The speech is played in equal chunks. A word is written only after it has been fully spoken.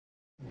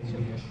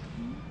ABS.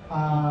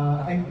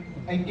 I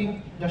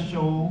think the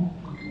show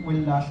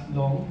will last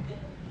long,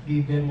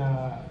 given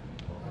na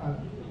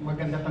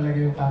maganda talaga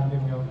yung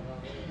tandem nyo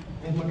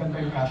and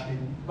maganda yung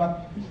casting.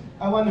 But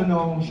I want to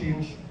know,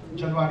 since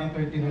January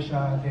 30 na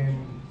siya, then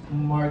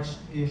March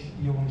is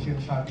yung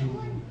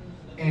sinasabing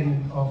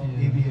end of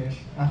ABS.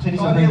 Actually,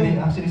 so,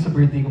 sa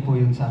birthday ko po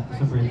yun, sa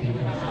birthday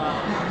ko.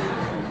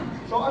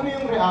 So ano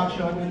yung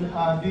reaction?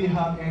 Do you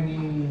have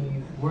any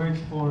words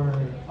for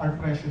our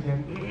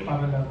president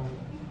para lang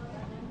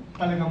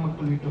talagang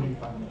magtuloy-tuloy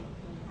pa?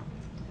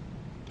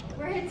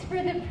 Words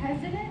for the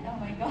president? Oh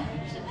my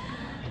gosh.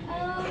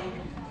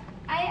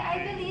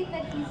 I believe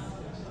that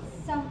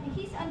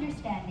he's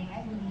understanding,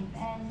 I believe,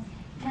 and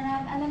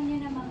alam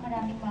niyo naman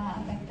maraming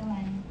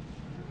maaapektuhan.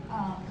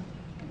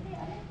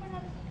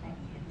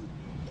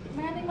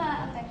 Maraming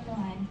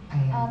maaapektuhan.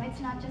 It's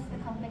not just the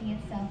company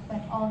itself,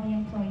 but all the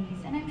employees.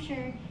 And I'm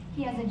sure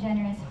he has a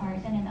generous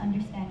heart and an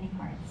understanding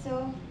heart.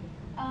 So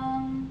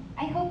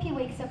I hope he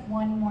wakes up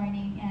one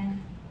morning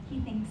and he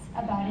thinks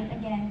about it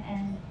again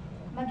and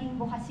maging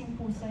bukas yung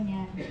puso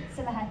niya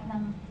sa lahat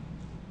ng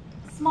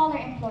smaller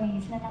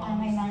employees na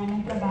nangangailangan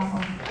ng trabaho.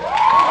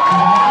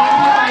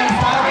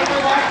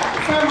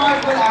 Sir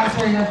Mark will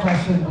answer your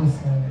question po,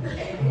 sir.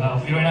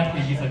 We were not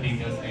really sa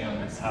details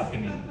ngayon that's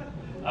happening.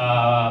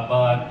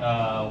 But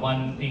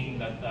one thing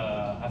that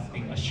has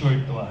been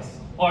assured to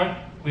us, or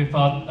we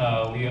felt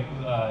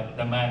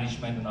the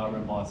management and our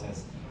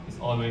bosses is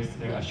always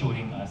there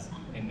assuring us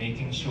and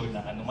making sure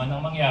na ano man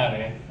ang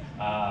mangyari,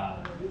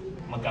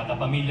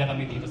 magkakapamilya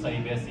kami dito sa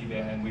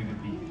ABS-CBN and we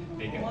will be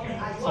taken care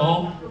of.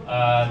 So,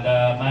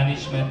 the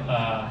management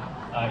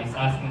is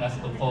asking us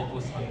to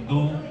focus on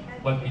do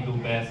what we do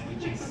best,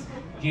 which is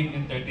give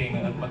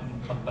entertainment at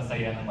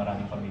magpasaya ng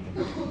maraming pamilya.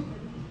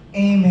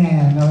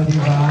 Amen. No, di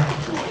ba?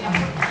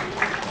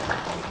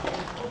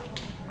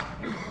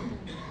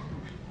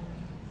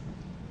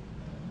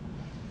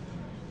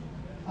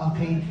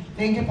 Okay.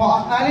 Thank you po.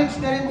 Acknowledge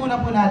na rin muna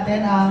po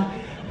natin ang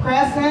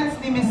presence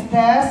ni Ms.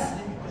 Tess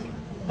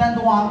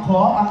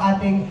Danduangco, ang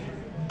ating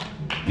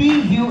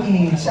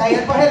PUH.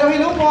 Ayan po. Hello,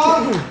 hello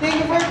po. Thank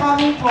you for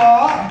coming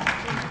po.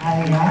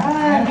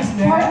 Ayan.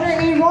 Partner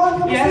Aaron,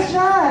 kamusta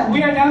dyan?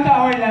 We are down to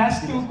our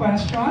last two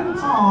questions.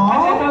 Aww. At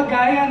ito,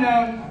 gaya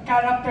ng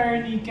character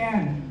ni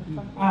Ken,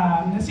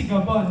 na si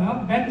Gabon,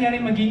 no? Bet niya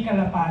rin maging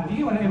kalapati.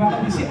 Wala iba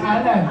kundi si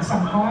Alan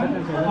Sangkon.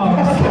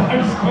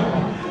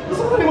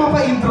 Gusto ko rin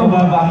mapa-intro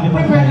ba?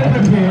 Prepare.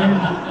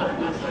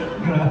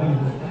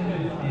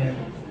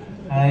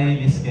 Hi,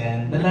 Miss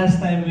Ken. The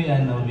last time we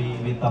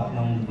talked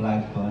ng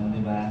VlogCon,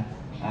 di ba?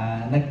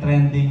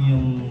 Nag-trending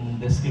yung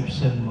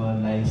description mo,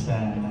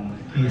 Liza, ng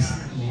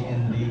kiss ni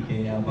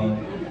Enrique about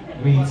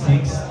grade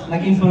 6.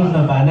 Nag-improve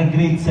na ba?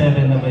 Nag-grade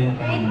 7 na ba yung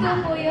Grade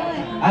 2 po yun.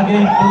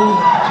 Grade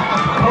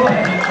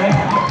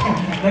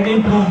 2?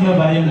 Nag-improve na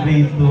ba yung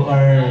grade 2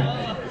 or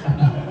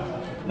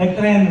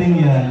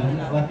nag-trending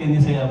yan? What can you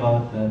say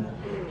about that?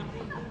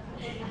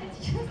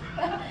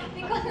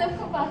 Hindi ko alam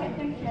kung bakit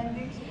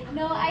nag-trending.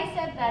 No, I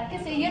said that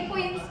kasi yun po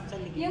yung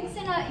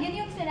sinabi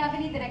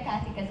ni Direk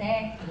Cathy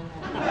kasi.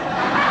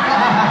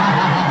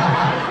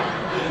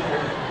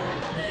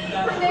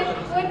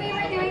 When we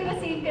were doing the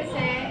scene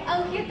kasi,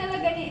 ang cute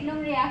talaga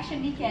nung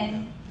reaction ni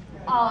Ken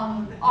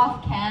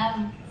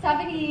off-cam.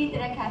 Sabi ni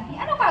Direk Cathy,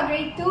 ano ka,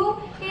 grade 2?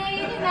 Kaya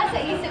yun yung nasa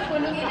isip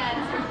ko nung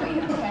in-answer ko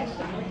yung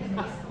question.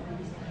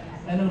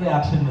 Anong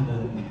reaction mo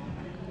doon?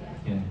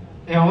 Yeah.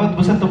 Ewan,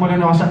 basta tumulan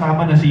ako sa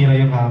kama, nasira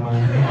yung kama.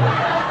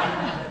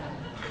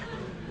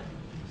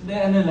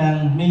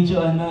 Hindi,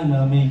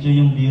 medyo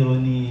yung biro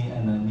ni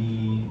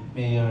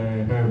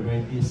Mayor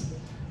Herbert is,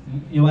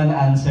 you wanna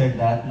answer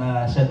that,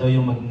 na siya daw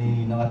yung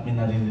magninong at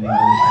minaririnig daw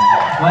siya.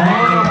 One of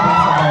the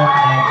things about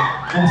that,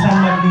 kung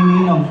saan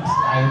magninong,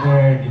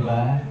 either, di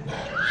ba?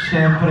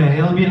 Siyempre,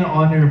 it'll be an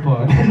honor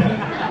po.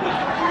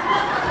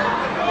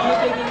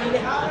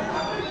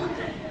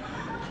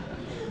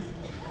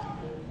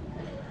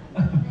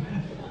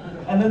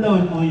 Ano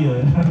daw po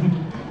yun?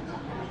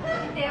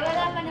 Hindi,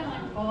 wala pa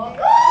naman po.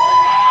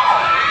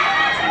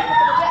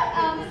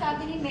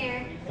 Sabi ni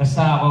Mayor,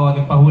 Basta ako,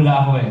 nagpahula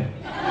ako eh.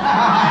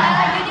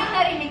 yun yung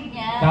narinig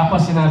niya.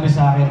 Tapos sinabi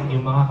sa akin,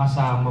 yung mga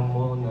kasama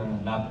mo na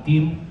lab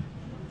team,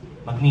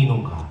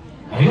 magninong ka.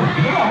 Ayun,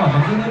 ginawa ka,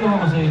 magninong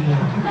ako sa inyo.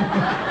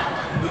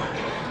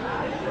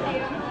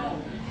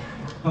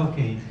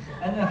 Okay.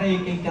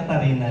 Kay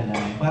Katarina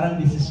lang, parang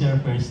this is your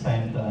first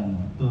time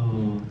to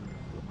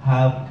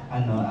have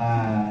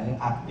yung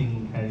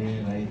acting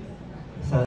career, right?